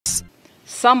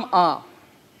Some are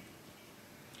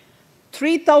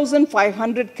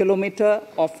 3,500 kilometers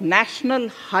of national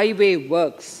highway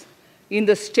works in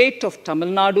the state of Tamil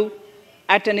Nadu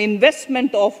at an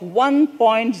investment of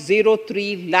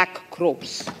 1.03 lakh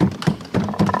crores.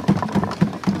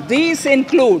 These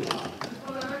include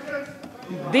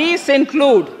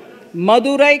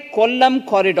Madurai-Kollam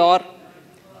corridor,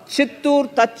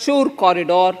 Chittoor-Tachur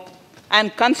corridor,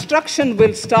 and construction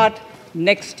will start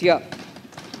next year.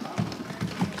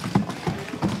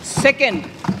 Second,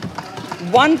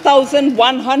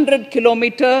 1,100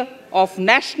 kilometers of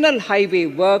national highway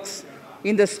works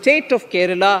in the state of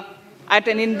Kerala at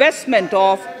an investment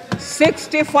of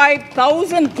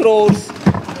 65,000 crores,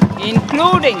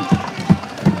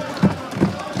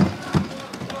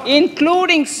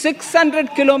 including 600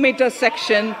 kilometer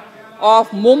section of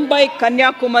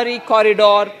Mumbai-Kanyakumari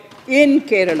corridor in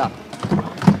Kerala.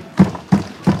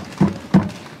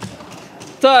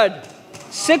 Third,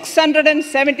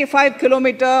 675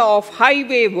 kilometers of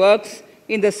highway works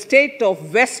in the state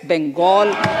of West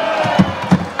Bengal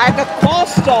at a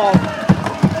cost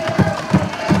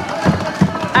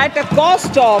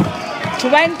of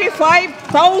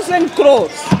 25,000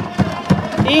 crores,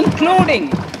 including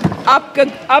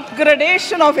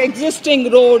upgradation of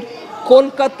existing road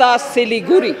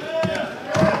Kolkata-Siliguri.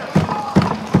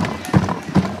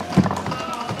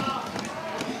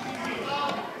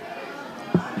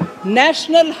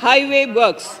 National highway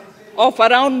works of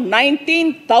around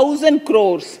 19,000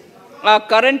 crores are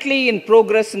currently in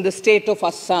progress in the state of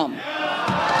Assam.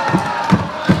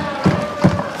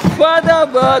 Further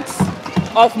works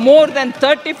of more than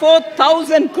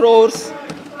 34,000 crores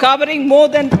covering more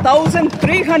than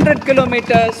 1,300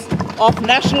 kilometers of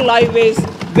national highways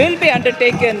will be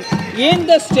undertaken in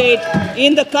the state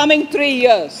in the coming 3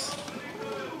 years.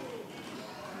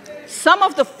 Some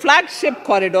of the flagship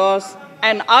corridors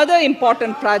and other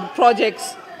important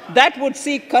projects that would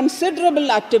see considerable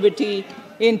activity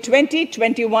in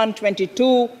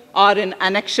 2021-22 are in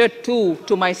Annexure 2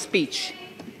 to my speech.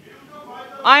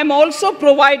 I am also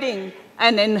providing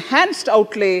an enhanced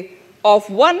outlay of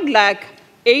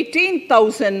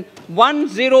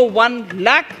 1,18,101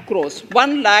 lakh crores,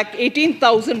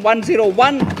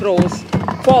 1,18,101 crores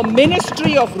for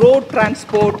Ministry of Road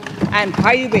Transport and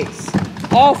Highways,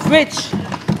 of which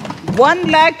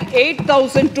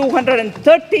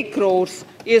 1,08,230 crores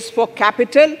is for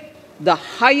capital, the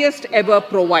highest ever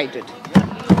provided.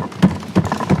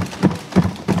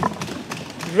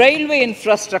 Railway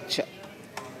infrastructure.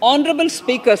 Honorable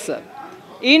Speaker, sir,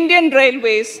 Indian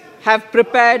Railways have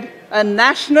prepared a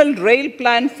National Rail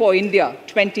Plan for India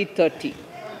 2030.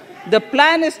 The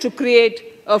plan is to create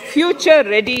a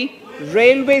future-ready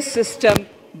railway system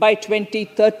by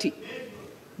 2030.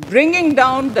 Bringing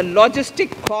down the logistic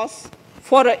costs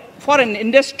for an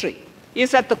industry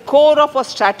is at the core of our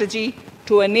strategy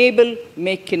to enable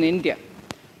Make in India.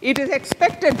 It is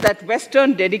expected that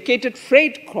Western Dedicated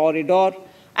Freight Corridor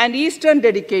and Eastern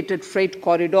Dedicated Freight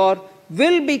Corridor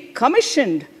will be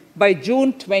commissioned by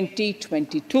June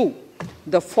 2022.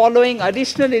 The following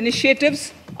additional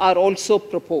initiatives are also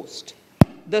proposed.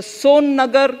 The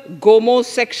Sonnagar-Gomo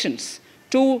sections,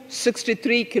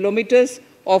 263 kilometers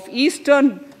of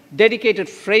Eastern Dedicated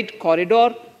Freight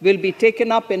Corridor will be taken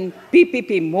up in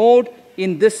PPP mode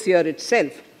in this year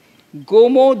itself.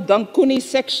 Gomo-Dankuni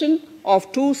section of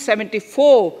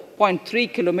 274.3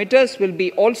 kilometers will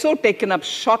be also taken up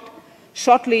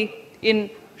shortly in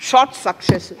short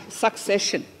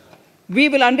succession. We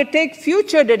will undertake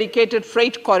future dedicated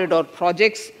freight corridor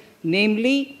projects,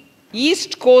 namely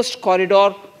East Coast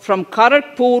Corridor from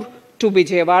Kharagpur to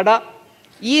Vijayawada,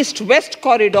 East-West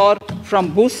Corridor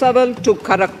from Bhusaval to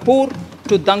Kharagpur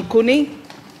to Dankuni,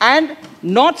 and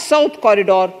North-South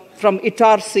Corridor from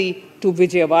Itarsi to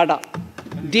Vijayawada.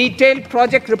 Detailed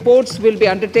project reports will be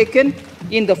undertaken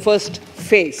in the first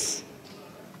phase.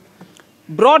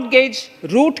 Broad gauge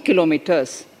route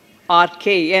kilometers,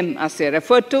 RKM as they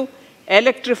refer to,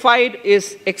 electrified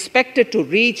is expected to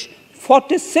reach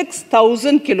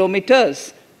 46,000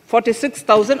 kilometers,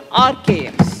 46,000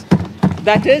 RKMs.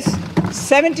 That is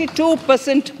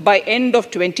 72% by end of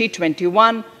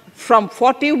 2021 from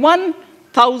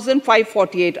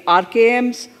 41,548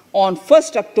 RKMs on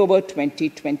 1st October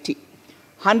 2020.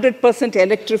 100%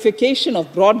 electrification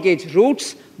of broad gauge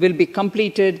routes will be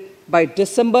completed by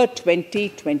December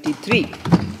 2023.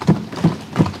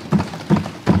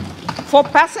 For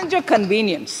passenger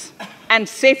convenience and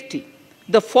safety,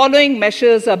 the following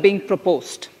measures are being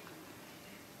proposed.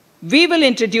 We will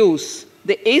introduce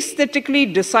the aesthetically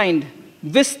designed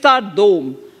Vista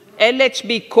Dome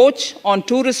LHB coach on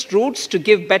tourist routes to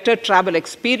give better travel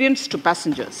experience to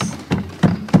passengers.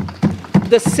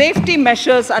 the safety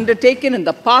measures undertaken in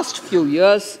the past few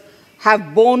years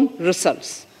have borne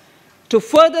results. To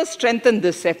further strengthen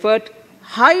this effort,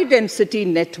 high-density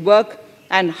network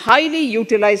and highly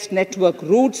utilized network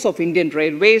routes of Indian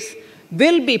Railways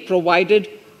will be provided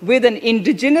with an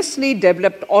indigenously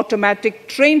developed automatic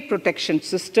train protection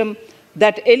system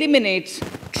that eliminates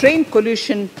train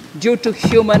collision due to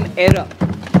human error.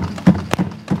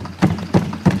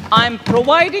 I am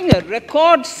providing a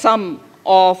record sum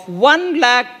of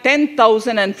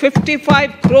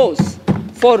 1,10,055 crores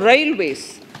for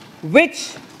railways,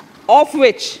 of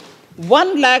which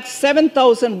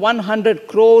 1,07,100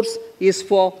 crores is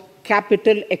for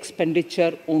capital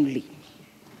expenditure only.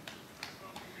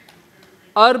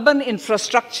 Urban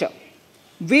infrastructure.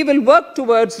 We will work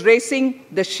towards raising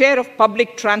the share of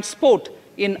public transport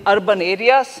in urban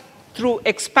areas through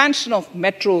expansion of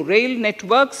metro rail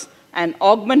networks and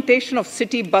augmentation of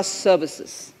city bus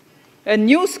services. A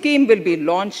new scheme will be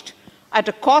launched at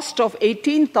a cost of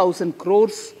 18,000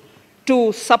 crores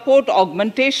to support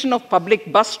augmentation of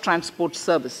public bus transport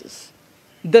services.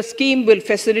 The scheme will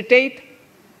facilitate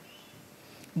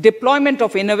deployment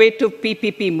of innovative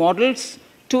PPP models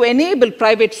to enable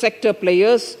private sector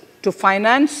players to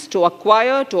finance, to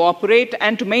acquire, to operate,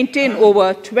 and to maintain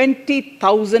over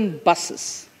 20,000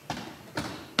 buses.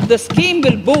 The scheme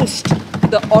will boost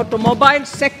the automobile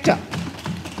sector,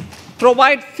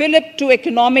 provide fillip to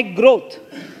economic growth,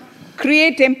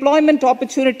 create employment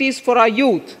opportunities for our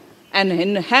youth, and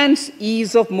enhance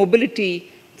ease of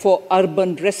mobility for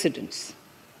urban residents.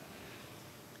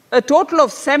 A total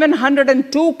of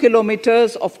 702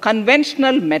 kilometers of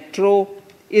conventional metro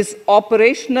is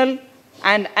operational,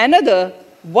 and another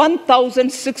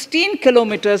 1,016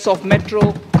 kilometers of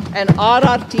metro and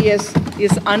RRTS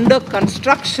is under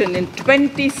construction in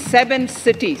 27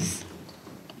 cities.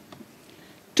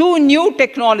 Two new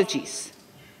technologies,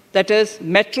 that is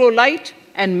Metro Light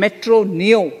and Metro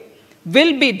Neo,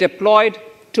 will be deployed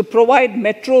to provide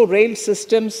metro rail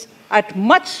systems at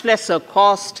much lesser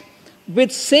cost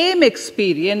with same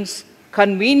experience,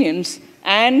 convenience,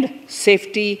 and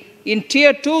safety in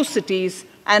Tier 2 cities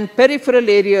and peripheral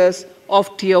areas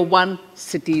of Tier 1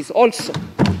 cities also.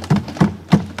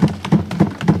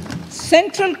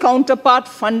 Central counterpart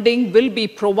funding will be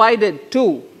provided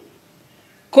to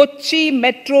Kochi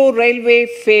Metro Railway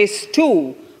Phase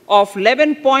 2 of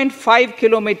 11.5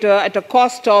 kilometer at a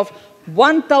cost of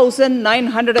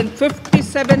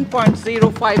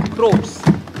 1,957.05 crores.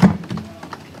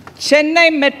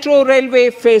 Chennai Metro Railway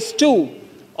Phase 2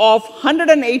 of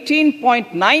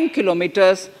 118.9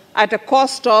 kilometers at a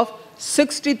cost of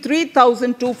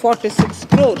 63,246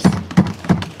 crores.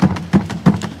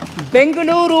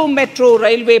 Bengaluru Metro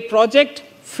Railway Project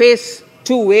Phase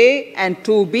 2A and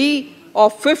 2B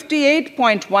of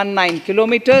 58.19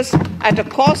 kilometers at a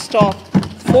cost of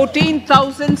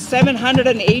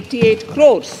 14,788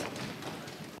 crores.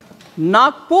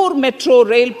 Nagpur Metro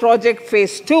Rail Project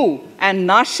Phase 2 and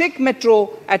Nashik Metro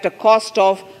at a cost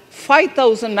of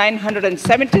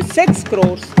 5,976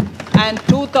 crores and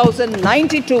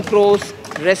 2,092 crores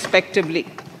respectively.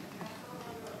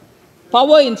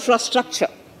 Power infrastructure.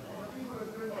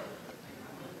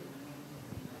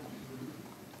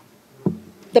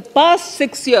 The past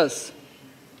 6 years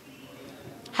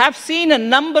have seen a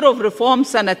number of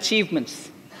reforms and achievements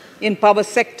in power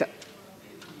sector.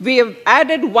 We have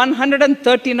added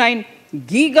 139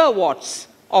 gigawatts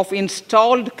of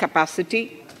installed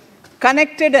capacity,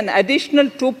 connected an additional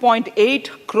 2.8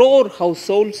 crore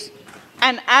households,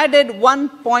 and added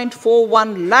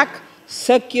 1.41 lakh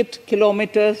circuit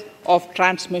kilometers of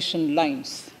transmission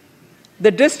lines.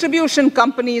 The distribution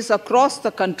companies across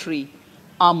the country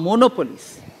are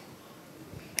monopolies,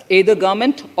 either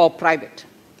government or private.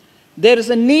 There is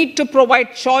a need to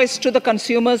provide choice to the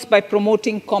consumers by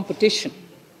promoting competition.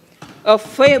 A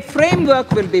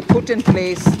framework will be put in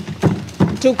place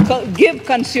to give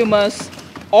consumers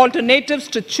alternatives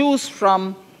to choose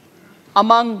from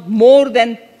among more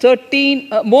than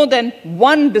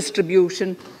one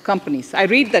distribution companies. I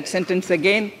read that sentence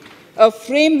again. A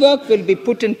framework will be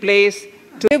put in place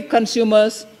to give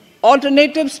consumers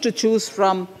alternatives to choose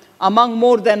from among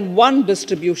more than one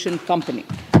distribution company.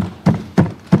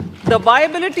 The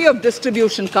viability of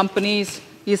distribution companies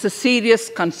is a serious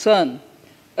concern.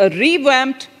 A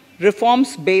revamped,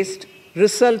 reforms-based,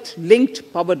 result-linked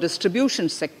power distribution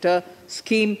sector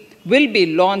scheme will be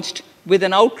launched with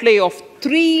an outlay of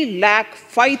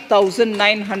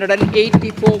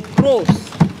 3,05,984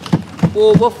 crores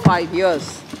over 5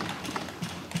 years.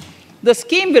 The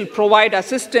scheme will provide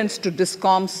assistance to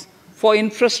DISCOMs for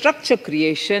infrastructure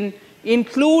creation,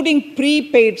 including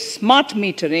prepaid smart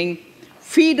metering,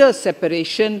 feeder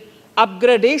separation,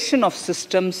 upgradation of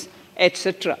systems,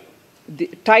 etc.,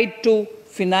 tied to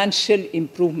financial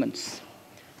improvements.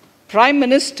 Prime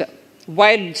Minister,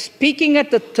 while speaking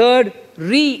at the third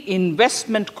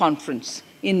Reinvestment Conference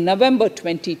in November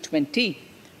 2020,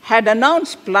 had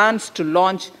announced plans to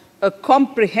launch a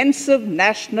comprehensive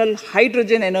national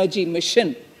hydrogen energy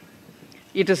mission.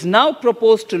 It is now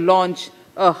proposed to launch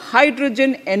a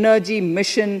hydrogen energy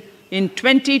mission in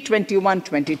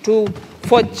 2021-22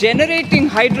 for generating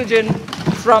hydrogen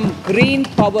from green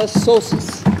power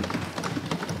sources.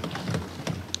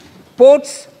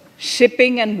 Ports,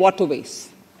 shipping, and waterways.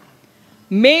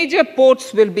 Major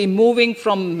ports will be moving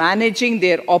from managing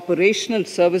their operational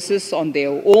services on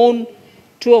their own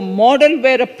to a model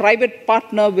where a private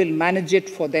partner will manage it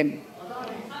for them.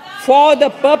 For the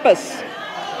purpose,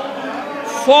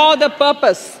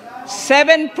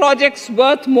 7 projects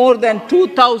worth more than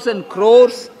 2,000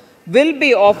 crores will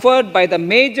be offered by the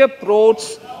major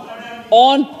ports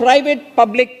on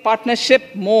private-public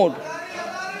partnership mode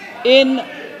in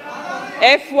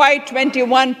FY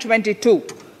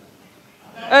 21-22.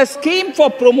 A scheme for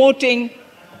promoting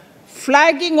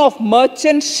flagging of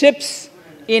merchant ships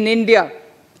in India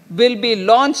will be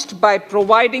launched by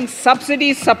providing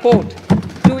subsidy support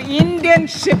to Indian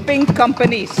shipping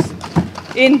companies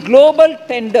in global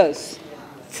tenders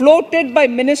floated by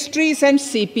ministries and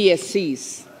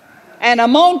CPSCs. An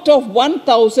amount of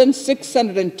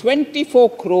 1,624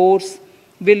 crores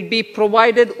will be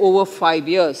provided over 5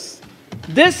 years.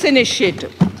 This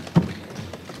initiative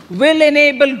will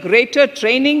enable greater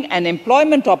training and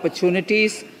employment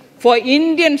opportunities for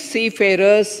Indian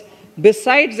seafarers,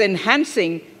 besides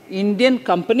enhancing Indian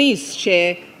companies'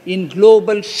 share in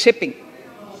global shipping.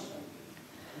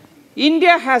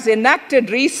 India has enacted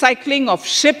Recycling of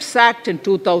Ships Act in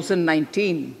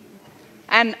 2019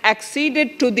 and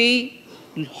acceded to the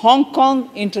Hong Kong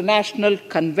International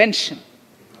Convention.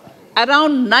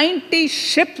 Around 90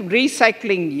 ship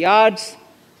recycling yards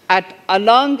at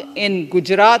Alang in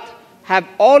Gujarat have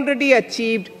already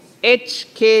achieved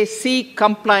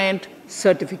HKC-compliant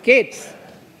certificates.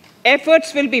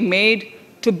 Efforts will be made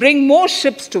to bring more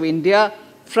ships to India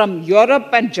from Europe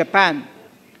and Japan.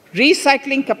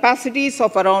 Recycling capacities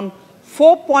of around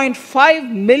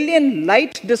 4.5 million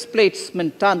light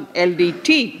displacement ton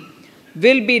LDT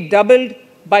will be doubled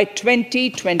by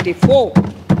 2024.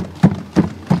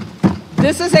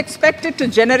 This is expected to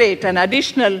generate an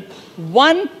additional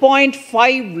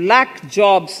 1.5 lakh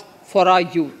jobs for our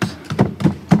youth.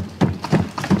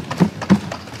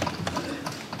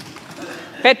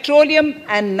 Petroleum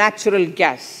and natural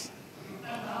gas.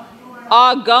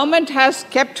 Our government has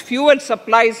kept fuel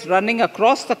supplies running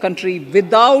across the country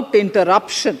without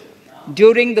interruption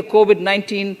during the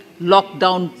COVID-19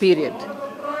 lockdown period.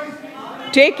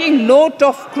 Taking note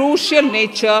of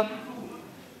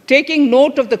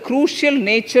the crucial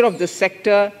nature of the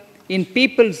sector in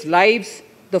people's lives,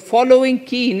 the following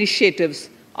key initiatives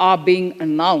are being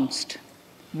announced.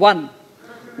 1.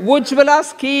 Ujjwala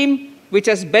scheme, which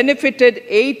has benefited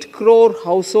 8 crore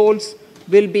households,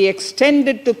 will be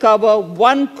extended to cover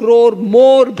 1 crore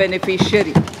more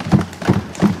beneficiaries.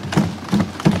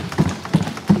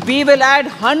 We will add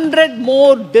 100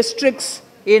 more districts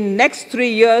in next 3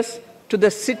 years to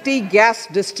the city gas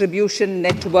distribution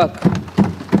network.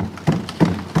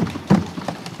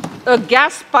 A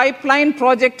gas pipeline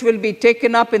project will be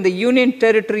taken up in the Union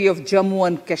Territory of Jammu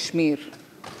and Kashmir.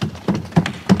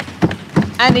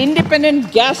 An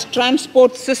independent gas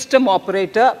transport system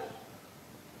operator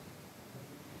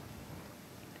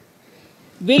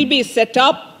will be set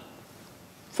up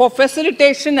for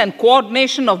facilitation and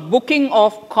coordination of booking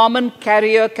of common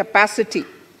carrier capacity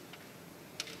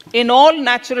in all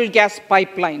natural gas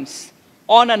pipelines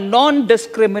on a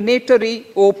non-discriminatory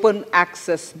open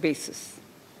access basis.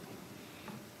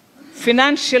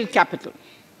 Financial capital.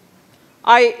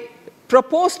 I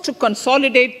propose to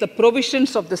consolidate the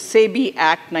provisions of the SEBI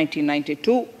Act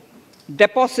 1992,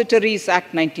 Depositories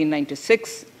Act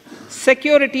 1996,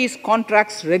 Securities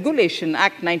Contracts Regulation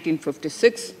Act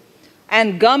 1956,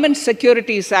 and Government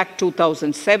Securities Act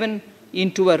 2007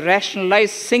 into a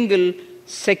rationalized single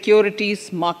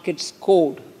securities markets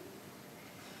code.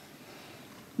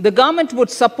 The government would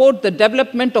support the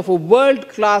development of a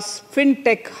world-class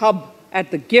fintech hub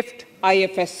at the GIFT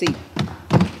IFSC.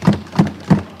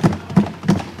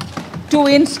 To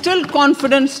instill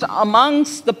confidence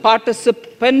amongst the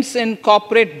participants in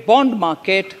corporate bond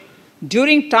market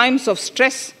during times of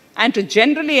stress and to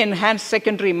generally enhance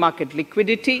secondary market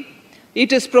liquidity,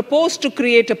 it is proposed to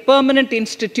create a permanent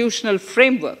institutional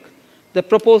framework. The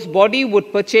proposed body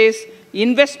would purchase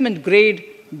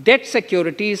investment-grade debt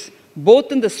securities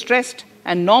both in the stressed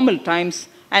and normal times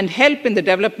and help in the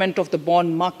development of the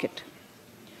bond market.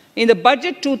 In the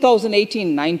budget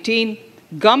 2018-19,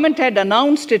 government had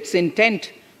announced its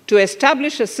intent to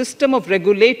establish a system of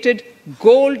regulated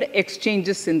gold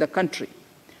exchanges in the country.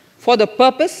 For the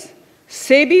purpose,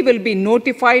 SEBI will be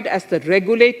notified as the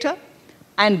regulator,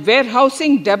 and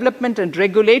Warehousing Development and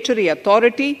Regulatory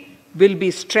Authority will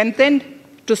be strengthened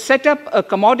to set up a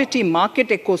commodity market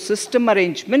ecosystem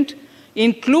arrangement,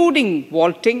 including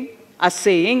vaulting,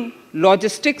 assaying,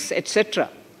 logistics, etc.,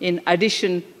 in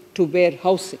addition to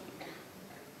warehousing.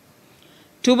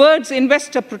 Towards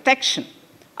investor protection,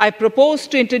 I propose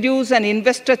to introduce an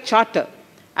investor charter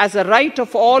as a right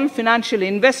of all financial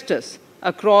investors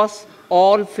across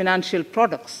all financial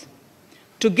products.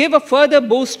 To give a further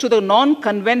boost to the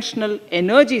non-conventional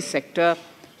energy sector,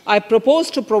 I propose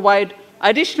to provide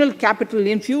additional capital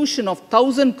infusion of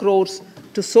 1,000 crores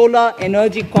to Solar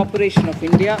Energy Corporation of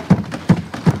India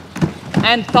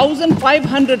and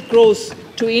 1,500 crores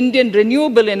to Indian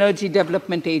Renewable Energy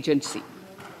Development Agency.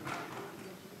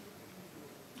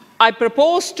 I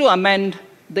propose to amend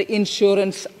the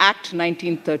Insurance Act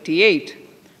 1938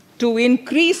 to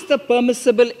increase the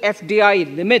permissible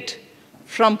FDI limit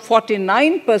from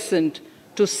 49%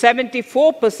 to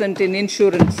 74% in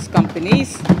insurance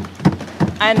companies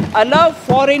and allow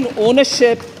foreign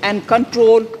ownership and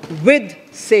control with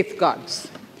safeguards.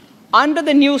 Under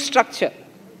the new structure,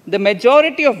 the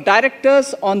majority of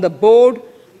directors on the board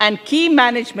and key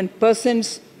management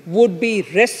persons would be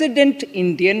resident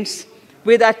Indians,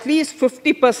 with at least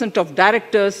 50% of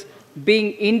directors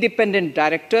being independent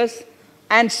directors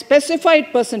and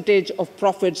specified percentage of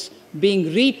profits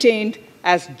being retained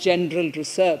as general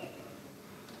reserve.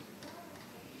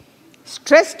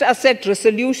 Stressed asset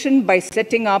resolution by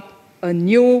setting up a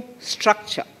new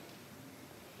structure.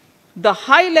 The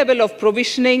high level of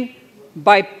provisioning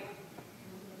by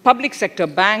public sector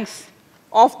banks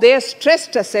of their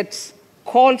stressed assets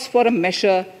calls for a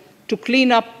measure to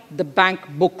clean up the bank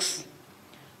books.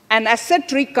 An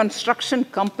asset reconstruction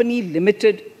company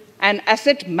limited, an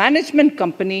asset management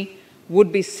company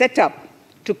would be set up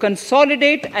to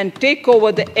consolidate and take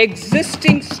over the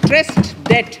existing stressed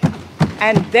debt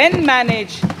and then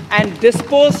manage and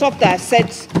dispose of the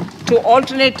assets to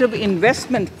alternative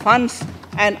investment funds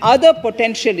and other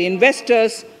potential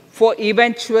investors for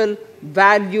eventual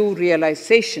value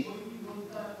realization.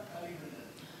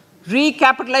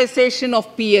 Recapitalization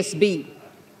of PSB.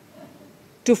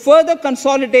 To further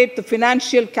consolidate the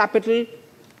financial capital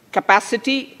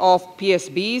capacity of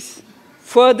PSBs,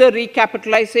 further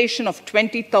recapitalization of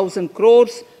 20,000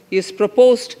 crores is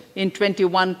proposed in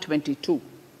 21-22.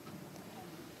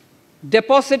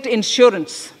 Deposit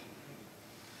insurance.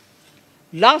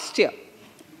 Last year,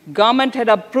 government had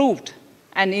approved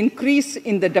an increase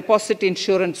in the deposit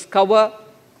insurance cover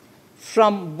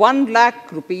from 1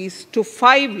 lakh rupees to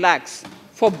 5 lakhs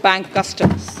for bank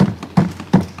customers.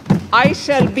 I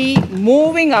shall be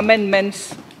moving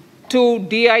amendments to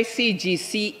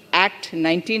DICGC Act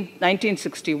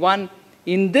 1961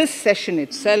 in this session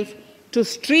itself to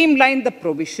streamline the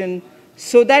provision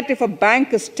so that if a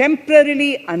bank is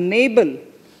temporarily unable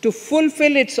to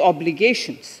fulfill its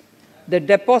obligations, the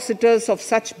depositors of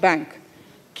such bank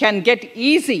can get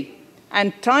easy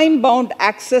and time-bound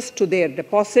access to their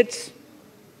deposits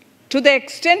to the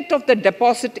extent of the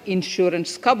deposit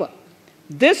insurance cover.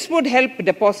 This would help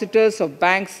depositors of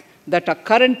banks that are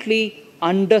currently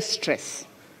under stress.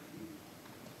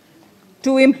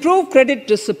 To improve credit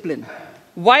discipline,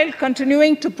 while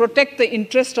continuing to protect the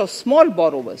interest of small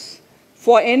borrowers,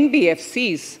 for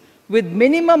NBFCs with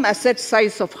minimum asset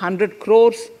size of 100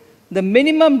 crores, the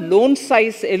minimum loan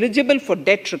size eligible for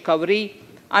debt recovery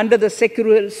under the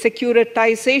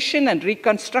Securitization and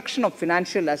Reconstruction of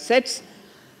Financial Assets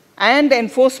and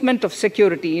Enforcement of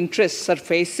Security Interests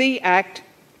SARFAESI Act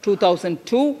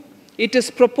 2002, it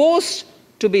is proposed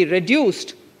to be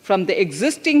reduced from the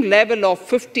existing level of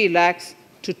 50 lakhs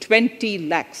to 20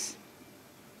 lakhs.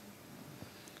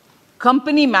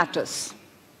 Company matters.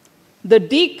 The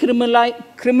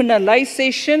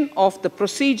decriminalization of the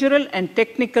procedural and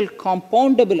technical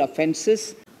compoundable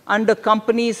offences under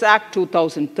Companies Act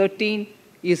 2013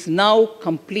 is now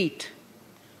complete.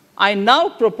 I now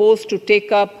propose to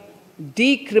take up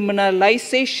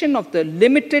decriminalization of the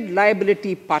Limited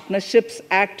Liability Partnerships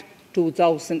Act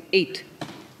 2008.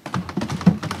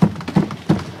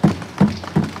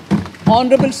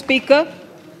 Honorable Speaker,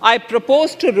 I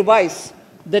propose to revise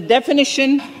the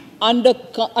definition under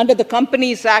the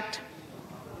Companies Act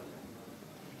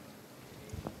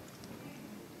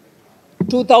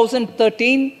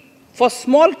 2013 for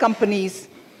small companies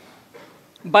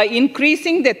by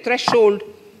increasing the threshold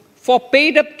for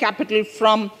paid-up capital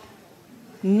from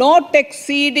not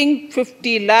exceeding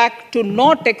 50 lakh to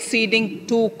not exceeding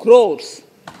 2 crores,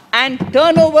 and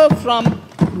turnover from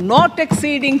not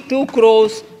exceeding 2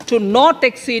 crores to not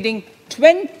exceeding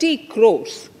 20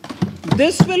 crores.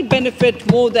 This will benefit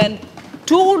more than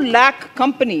 2 lakh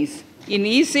companies in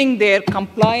easing their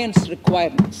compliance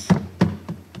requirements.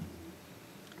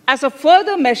 As a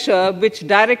further measure which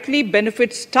directly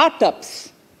benefits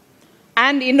startups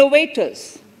and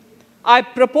innovators, I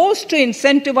propose to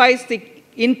incentivize the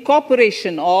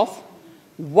incorporation of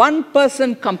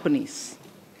one-person companies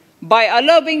by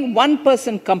allowing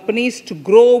one-person companies to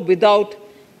grow without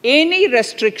any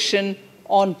restriction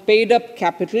on paid-up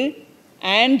capital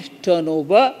and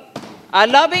turnover,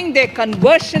 allowing their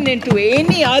conversion into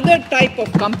any other type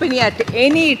of company at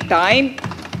any time,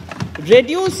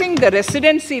 reducing the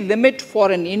residency limit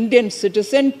for an Indian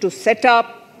citizen to set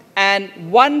up an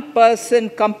one-person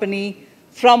company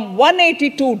from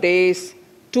 182 days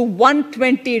to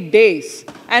 120 days,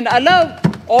 and allow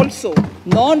also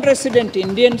non-resident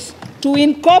Indians to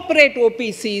incorporate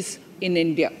OPCs in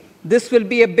India. This will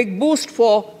be a big boost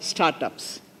for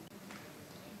startups.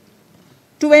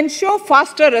 To ensure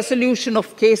faster resolution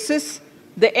of cases,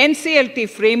 the NCLT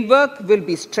framework will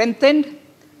be strengthened,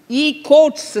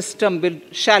 e-court system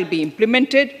shall be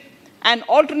implemented, and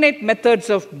alternate methods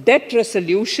of debt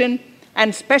resolution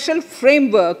and special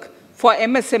framework for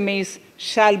MSMEs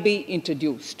shall be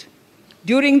introduced.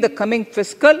 During the coming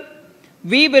fiscal,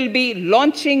 we will be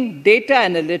launching data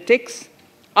analytics,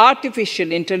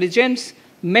 artificial intelligence,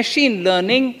 machine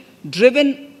learning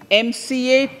driven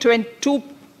MCA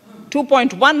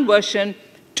 2.1 version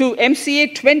to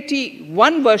MCA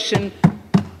 21 version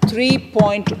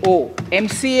 3.0.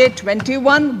 MCA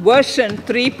 21 version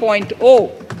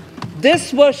 3.0. This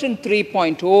version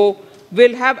 3.0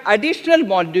 will have additional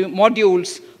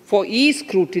modules for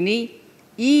e-scrutiny,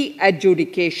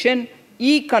 e-adjudication,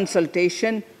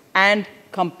 e-consultation, and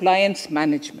compliance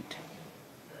management.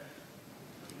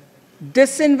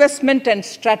 Disinvestment and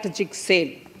strategic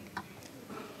sale.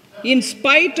 In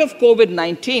spite of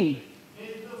COVID-19,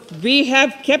 we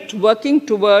have kept working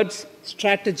towards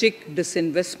strategic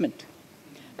disinvestment.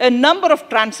 A number of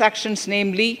transactions,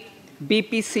 namely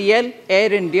BPCL,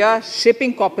 Air India,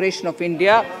 Shipping Corporation of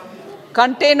India,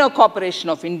 Container Corporation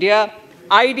of India,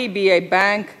 IDBI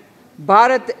Bank,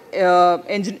 Bharat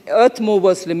Earth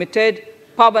Movers Limited,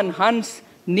 Pavan Hans,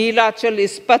 Neelachal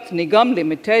Ispat Nigam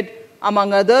Limited,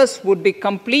 among others, would be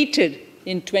completed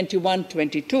in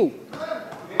 21-22.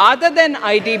 Other than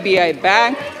IDBI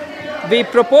Bank, we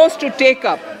propose to take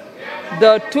up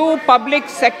the 2 public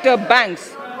sector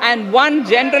banks and 1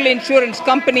 general insurance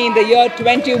company in the year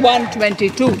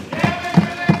 21-22.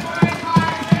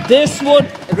 This would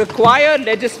require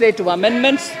legislative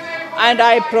amendments, and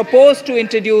I propose to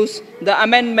introduce the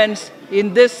amendments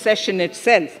in this session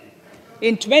itself.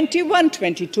 In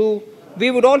 21-22, we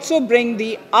would also bring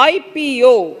the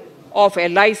IPO of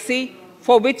LIC,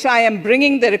 for which I am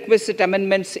bringing the requisite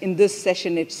amendments in this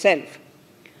session itself.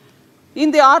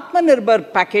 In the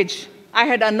Atmanirbhar package, I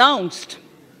had announced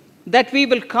that we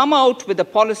will come out with a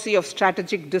policy of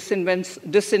strategic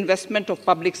disinvestment of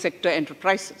public sector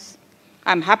enterprises.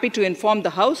 I'm happy to inform the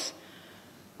House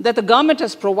that the government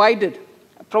has the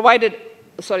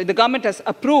government has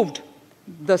approved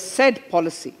the said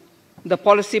policy. The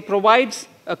policy provides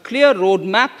a clear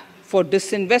roadmap for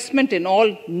disinvestment in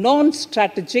all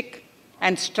non-strategic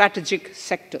and strategic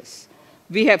sectors.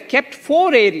 We have kept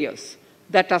 4 areas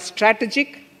that are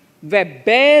strategic, where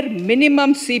bare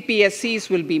minimum CPSEs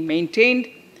will be maintained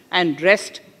and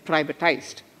rest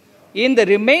privatized. In the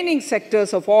remaining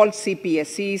sectors of all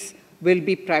CPSEs will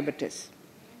be privatized.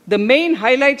 The main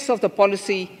highlights of the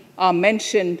policy are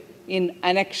mentioned in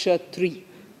Annexure 3.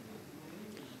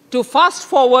 To fast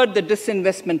forward the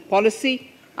disinvestment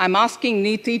policy, I'm asking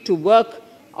NITI to work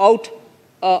out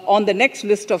on the next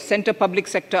list of center public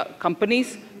sector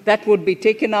companies that would be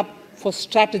taken up for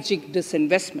strategic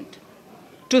disinvestment.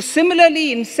 To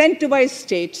similarly incentivize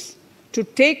states to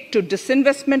take to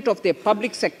disinvestment of their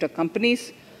public sector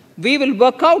companies, we will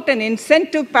work out an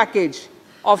incentive package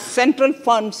of central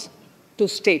funds to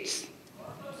states.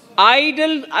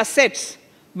 Idle assets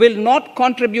will not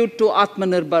contribute to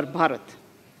Atmanirbhar Bharat.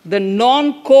 The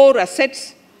non-core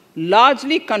assets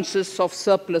largely consist of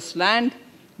surplus land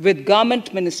with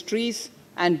government ministries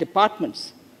and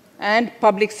departments and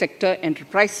public sector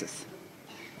enterprises.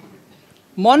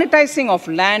 Monetizing of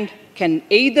land can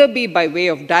either be by way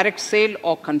of direct sale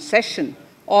or concession,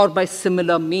 or by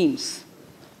similar means.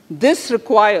 This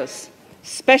requires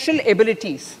special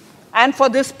abilities, and for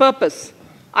this purpose,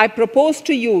 I propose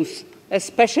to use a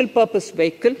special purpose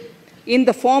vehicle in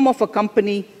the form of a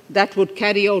company that would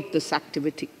carry out this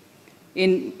activity.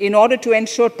 In order to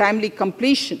ensure timely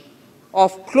completion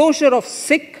of closure of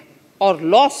sick or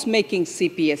loss-making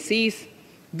CPSEs,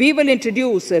 we will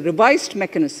introduce a revised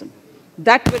mechanism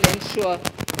that will ensure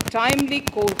timely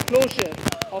closure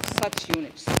of such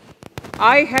units.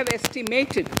 I have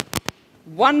estimated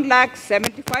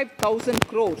 1,75,000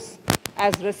 crores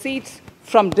as receipts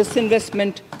from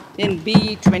disinvestment in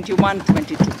BE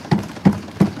 21-22.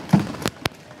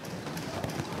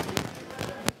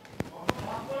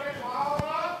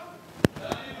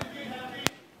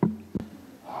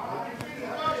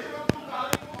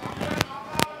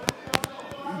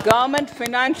 Government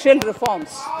financial reforms.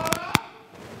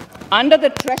 Under the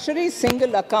Treasury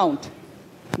single account,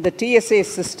 the TSA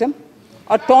system,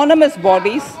 autonomous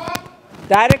bodies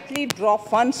directly draw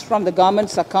funds from the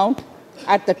government's account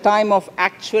at the time of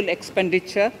actual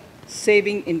expenditure,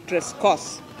 saving interest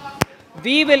costs.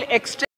 We will extend